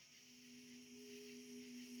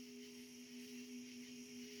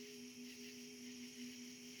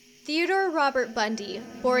Theodore Robert Bundy,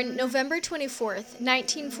 born November 24th,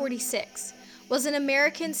 1946, was an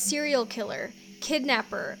American serial killer,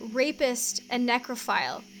 kidnapper, rapist, and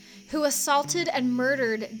necrophile who assaulted and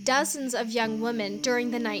murdered dozens of young women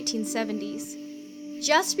during the 1970s.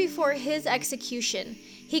 Just before his execution,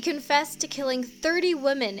 he confessed to killing 30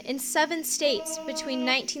 women in 7 states between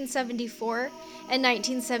 1974 and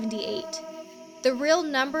 1978. The real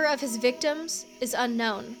number of his victims is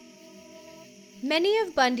unknown. Many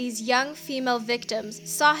of Bundy's young female victims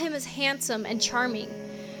saw him as handsome and charming,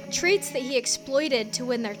 traits that he exploited to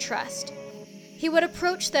win their trust. He would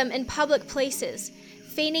approach them in public places,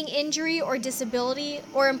 feigning injury or disability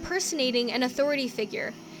or impersonating an authority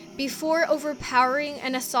figure, before overpowering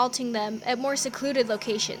and assaulting them at more secluded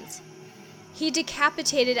locations. He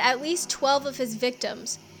decapitated at least 12 of his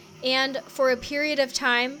victims, and for a period of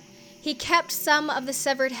time, he kept some of the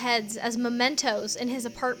severed heads as mementos in his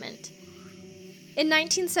apartment. In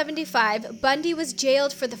 1975, Bundy was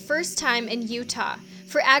jailed for the first time in Utah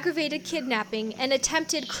for aggravated kidnapping and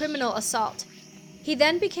attempted criminal assault. He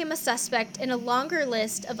then became a suspect in a longer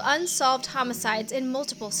list of unsolved homicides in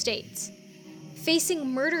multiple states.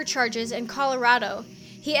 Facing murder charges in Colorado,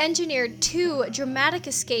 he engineered 2 dramatic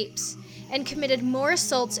escapes and committed more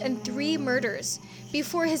assaults and 3 murders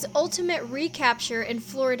before his ultimate recapture in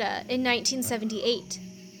Florida in 1978.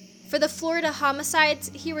 For the Florida homicides,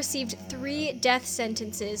 he received 3 death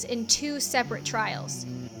sentences in 2 separate trials.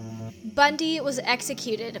 Bundy was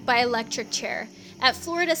executed by electric chair at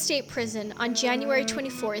Florida State Prison on January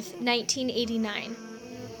 24, 1989.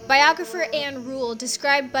 Biographer Ann Rule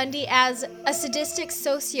described Bundy as a sadistic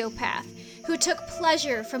sociopath who took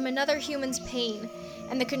pleasure from another human's pain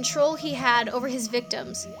and the control he had over his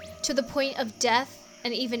victims to the point of death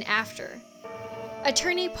and even after.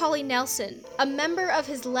 Attorney Polly Nelson, a member of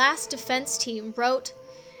his last defense team, wrote,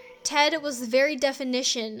 "Ted was the very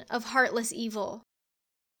definition of heartless evil."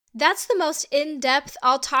 That's the most in-depth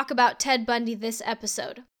I'll talk about Ted Bundy this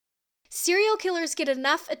episode. Serial killers get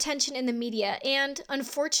enough attention in the media, and,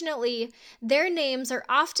 unfortunately, their names are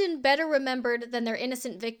often better remembered than their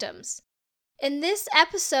innocent victims. In this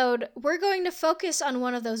episode, we're going to focus on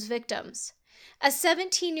one of those victims, a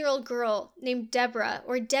 17-year-old girl named Deborah,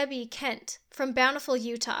 or Debi Kent, from Bountiful,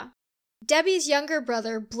 Utah. Debi's younger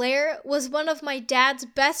brother, Blair, was one of my dad's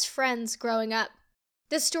best friends growing up.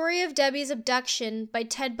 The story of Debi's abduction by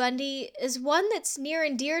Ted Bundy is one that's near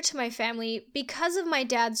and dear to my family because of my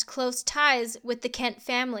dad's close ties with the Kent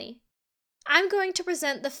family. I'm going to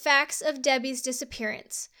present the facts of Debi's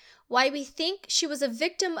disappearance, why we think she was a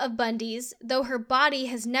victim of Bundy's, though her body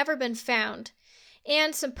has never been found,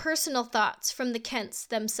 and some personal thoughts from the Kents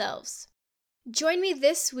themselves. Join me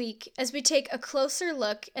this week as we take a closer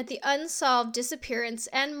look at the unsolved disappearance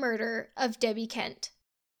and murder of Debi Kent.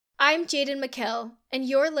 I'm Jaden McKell, and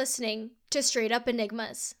you're listening to Straight Up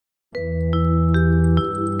Enigmas.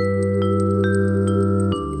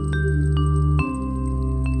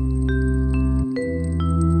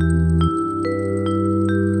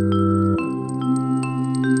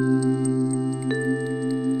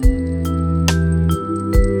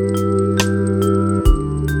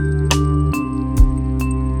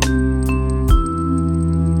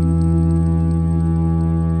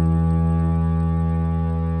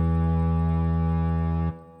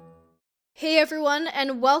 Hey everyone,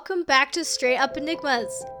 and welcome back to Straight Up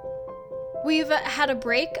Enigmas. We've had a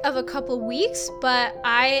break of a couple weeks, but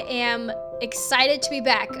I am excited to be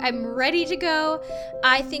back. I'm ready to go.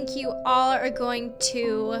 I think you all are going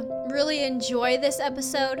to really enjoy this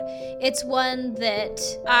episode. It's one that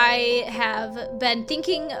I have been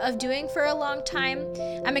thinking of doing for a long time.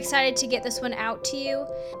 I'm excited to get this one out to you.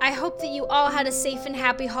 I hope that you all had a safe and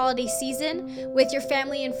happy holiday season with your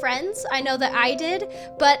family and friends. I know that I did,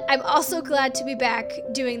 but I'm also glad to be back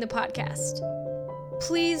doing the podcast.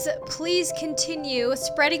 Please continue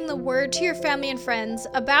spreading the word to your family and friends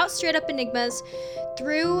about Straight Up Enigmas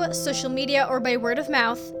through social media or by word of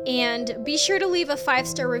mouth, and be sure to leave a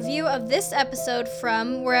 5-star review of this episode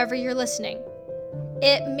from wherever you're listening.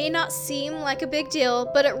 It may not seem like a big deal,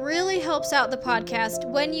 but it really helps out the podcast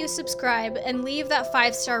when you subscribe and leave that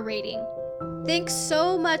 5-star rating. Thanks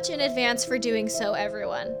so much in advance for doing so,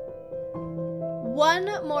 everyone.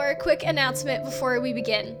 One more quick announcement before we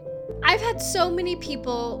begin. I've had so many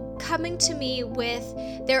people coming to me with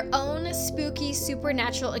their own spooky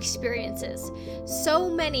supernatural experiences. So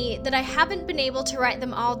many that I haven't been able to write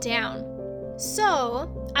them all down.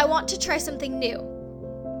 So, I want to try something new.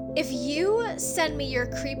 If you send me your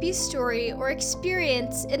creepy story or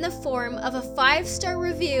experience in the form of a 5-star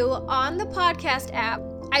review on the podcast app,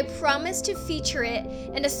 I promise to feature it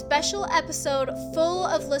in a special episode full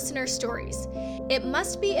of listener stories. It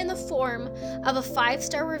must be in the form of a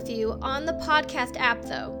 5-star review on the podcast app,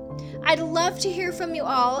 though. I'd love to hear from you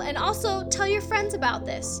all, and also tell your friends about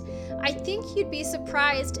this. I think you'd be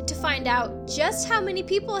surprised to find out just how many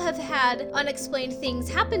people have had unexplained things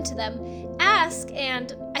happen to them. Ask,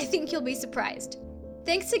 and I think you'll be surprised.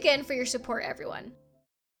 Thanks again for your support, everyone.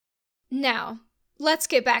 Now, let's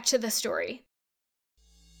get back to the story.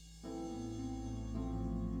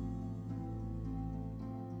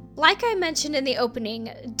 Like I mentioned in the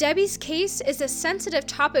opening, Debi's case is a sensitive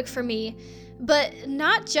topic for me, but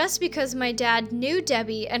not just because my dad knew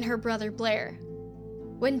Debi and her brother Blair.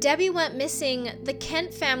 When Debi went missing, the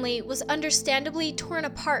Kent family was understandably torn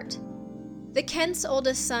apart. The Kent's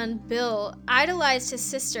oldest son, Bill, idolized his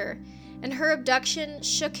sister, and her abduction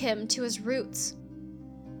shook him to his roots.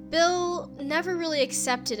 Bill never really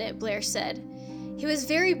accepted it, Blair said. He was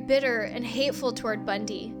very bitter and hateful toward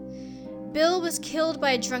Bundy. Bill was killed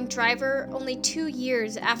by a drunk driver only 2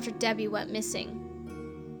 years after Debi went missing.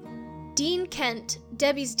 Dean Kent,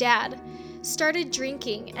 Debi's dad, started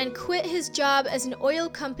drinking and quit his job as an oil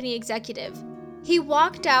company executive. He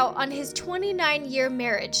walked out on his 29-year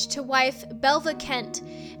marriage to wife Belva Kent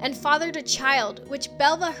and fathered a child, which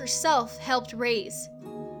Belva herself helped raise.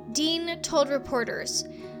 Dean told reporters,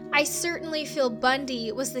 "I certainly feel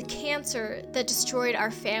Bundy was the cancer that destroyed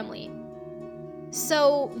our family."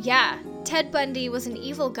 So, yeah, Ted Bundy was an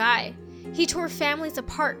evil guy. He tore families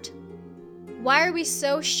apart. Why are we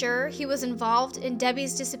so sure he was involved in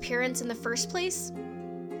Debi's disappearance in the first place?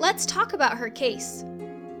 Let's talk about her case.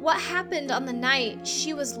 What happened on the night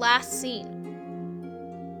she was last seen?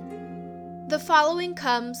 The following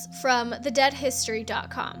comes from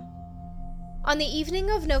thedeadhistory.com. On the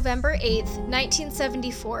evening of November 8th,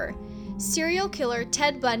 1974, serial killer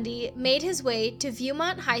Ted Bundy made his way to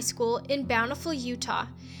Viewmont High School in Bountiful, Utah,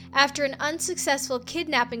 after an unsuccessful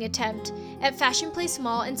kidnapping attempt at Fashion Place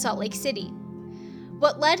Mall in Salt Lake City.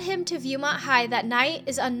 What led him to Viewmont High that night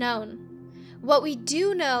is unknown. What we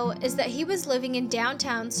do know is that he was living in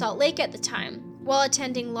downtown Salt Lake at the time, while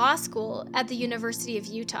attending law school at the University of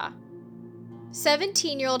Utah.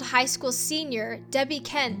 17-year-old high school senior Debi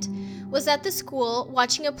Kent was at the school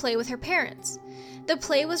watching a play with her parents. The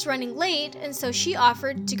play was running late, and so she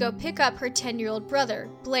offered to go pick up her 10-year-old brother,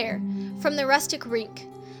 Blair, from the Rustic Rink,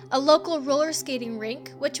 a local roller skating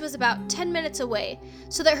rink which was about 10 minutes away,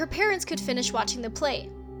 so that her parents could finish watching the play.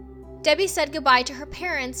 Debi said goodbye to her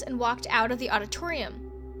parents and walked out of the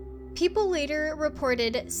auditorium. People later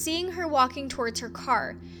reported seeing her walking towards her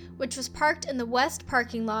car, which was parked in the west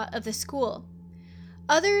parking lot of the school.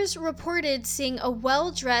 Others reported seeing a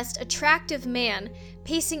well-dressed, attractive man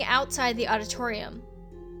pacing outside the auditorium.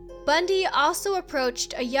 Bundy also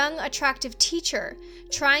approached a young, attractive teacher,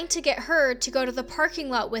 trying to get her to go to the parking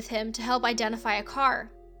lot with him to help identify a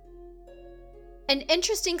car. An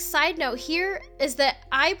interesting side note here is that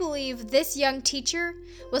I believe this young teacher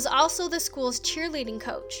was also the school's cheerleading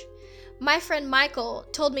coach. My friend Michael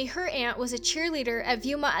told me her aunt was a cheerleader at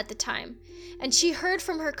Viewmont at the time, and she heard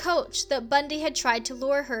from her coach that Bundy had tried to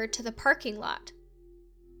lure her to the parking lot.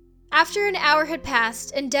 After an hour had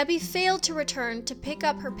passed and Debi failed to return to pick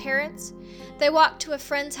up her parents, they walked to a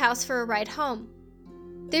friend's house for a ride home.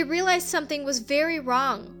 They realized something was very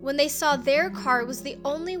wrong when they saw their car was the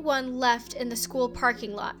only one left in the school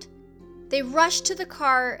parking lot. They rushed to the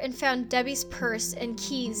car and found Debi's purse and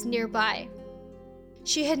keys nearby.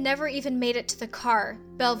 She had never even made it to the car,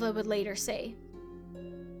 Belva would later say.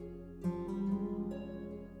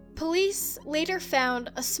 Police later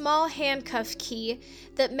found a small handcuff key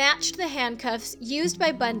that matched the handcuffs used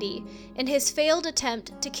by Bundy in his failed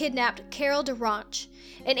attempt to kidnap Carol DeRanch,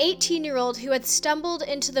 an 18-year-old who had stumbled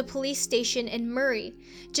into the police station in Murray,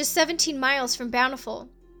 just 17 miles from Bountiful.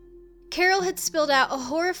 Carol had spilled out a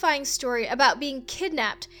horrifying story about being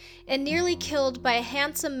kidnapped and nearly killed by a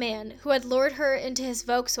handsome man who had lured her into his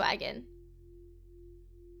Volkswagen.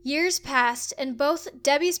 Years passed, and both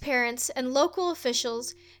Debi's parents and local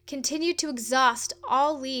officials continued to exhaust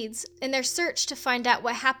all leads in their search to find out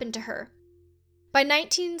what happened to her. By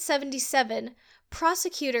 1977,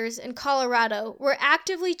 prosecutors in Colorado were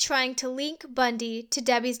actively trying to link Bundy to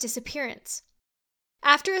Debi's disappearance.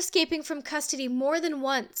 After escaping from custody more than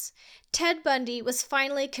once, Ted Bundy was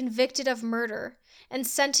finally convicted of murder and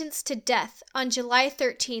sentenced to death on July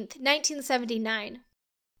 13, 1979.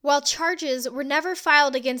 While charges were never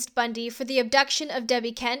filed against Bundy for the abduction of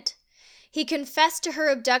Debi Kent, he confessed to her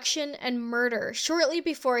abduction and murder shortly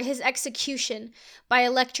before his execution by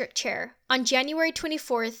electric chair on January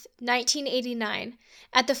 24, 1989,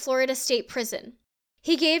 at the Florida State Prison.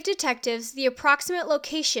 He gave detectives the approximate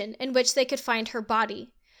location in which they could find her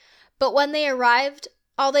body. But when they arrived,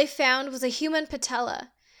 all they found was a human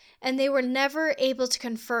patella, and they were never able to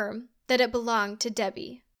confirm that it belonged to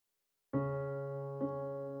Debi.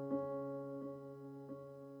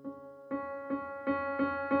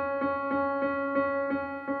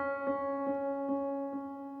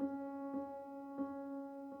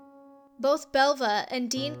 Both Belva and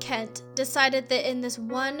Dean Kent decided that in this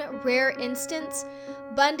one rare instance,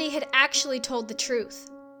 Bundy had actually told the truth.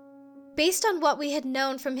 Based on what we had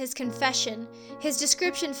known from his confession, his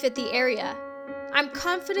description fit the area. I'm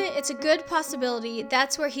confident it's a good possibility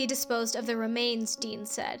that's where he disposed of the remains, Dean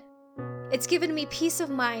said. It's given me peace of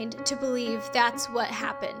mind to believe that's what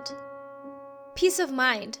happened. Peace of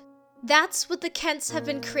mind. That's what the Kents have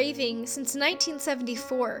been craving since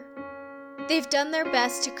 1974. They've done their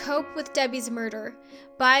best to cope with Debi's murder,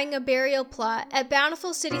 buying a burial plot at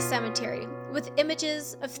Bountiful City Cemetery with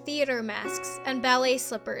images of theater masks and ballet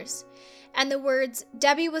slippers, and the words,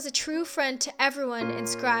 "Debi was a true friend to everyone,"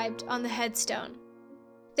 inscribed on the headstone.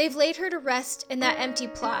 They've laid her to rest in that empty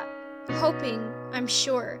plot, hoping, I'm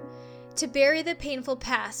sure, to bury the painful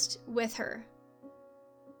past with her.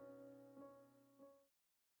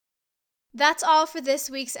 That's all for this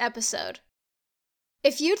week's episode.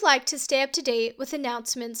 If you'd like to stay up to date with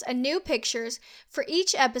announcements and new pictures for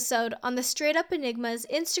each episode on the Straight Up Enigmas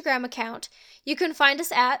Instagram account, you can find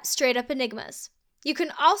us at Straight Up Enigmas. You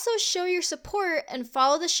can also show your support and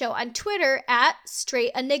follow the show on Twitter at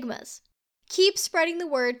Straight Enigmas. Keep spreading the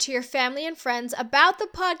word to your family and friends about the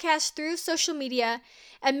podcast through social media,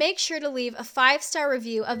 and make sure to leave a 5-star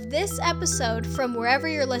review of this episode from wherever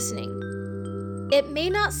you're listening. It may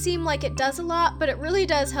not seem like it does a lot, but it really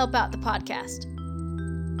does help out the podcast.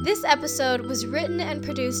 This episode was written and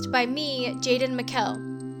produced by me, Jaden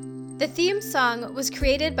McKell. The theme song was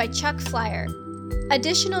created by Chuck Flyer.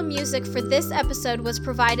 Additional music for this episode was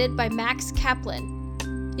provided by Max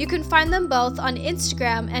Kaplan. You can find them both on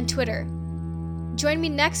Instagram and Twitter. Join me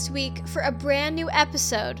next week for a brand new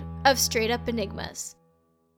episode of Straight Up Enigmas.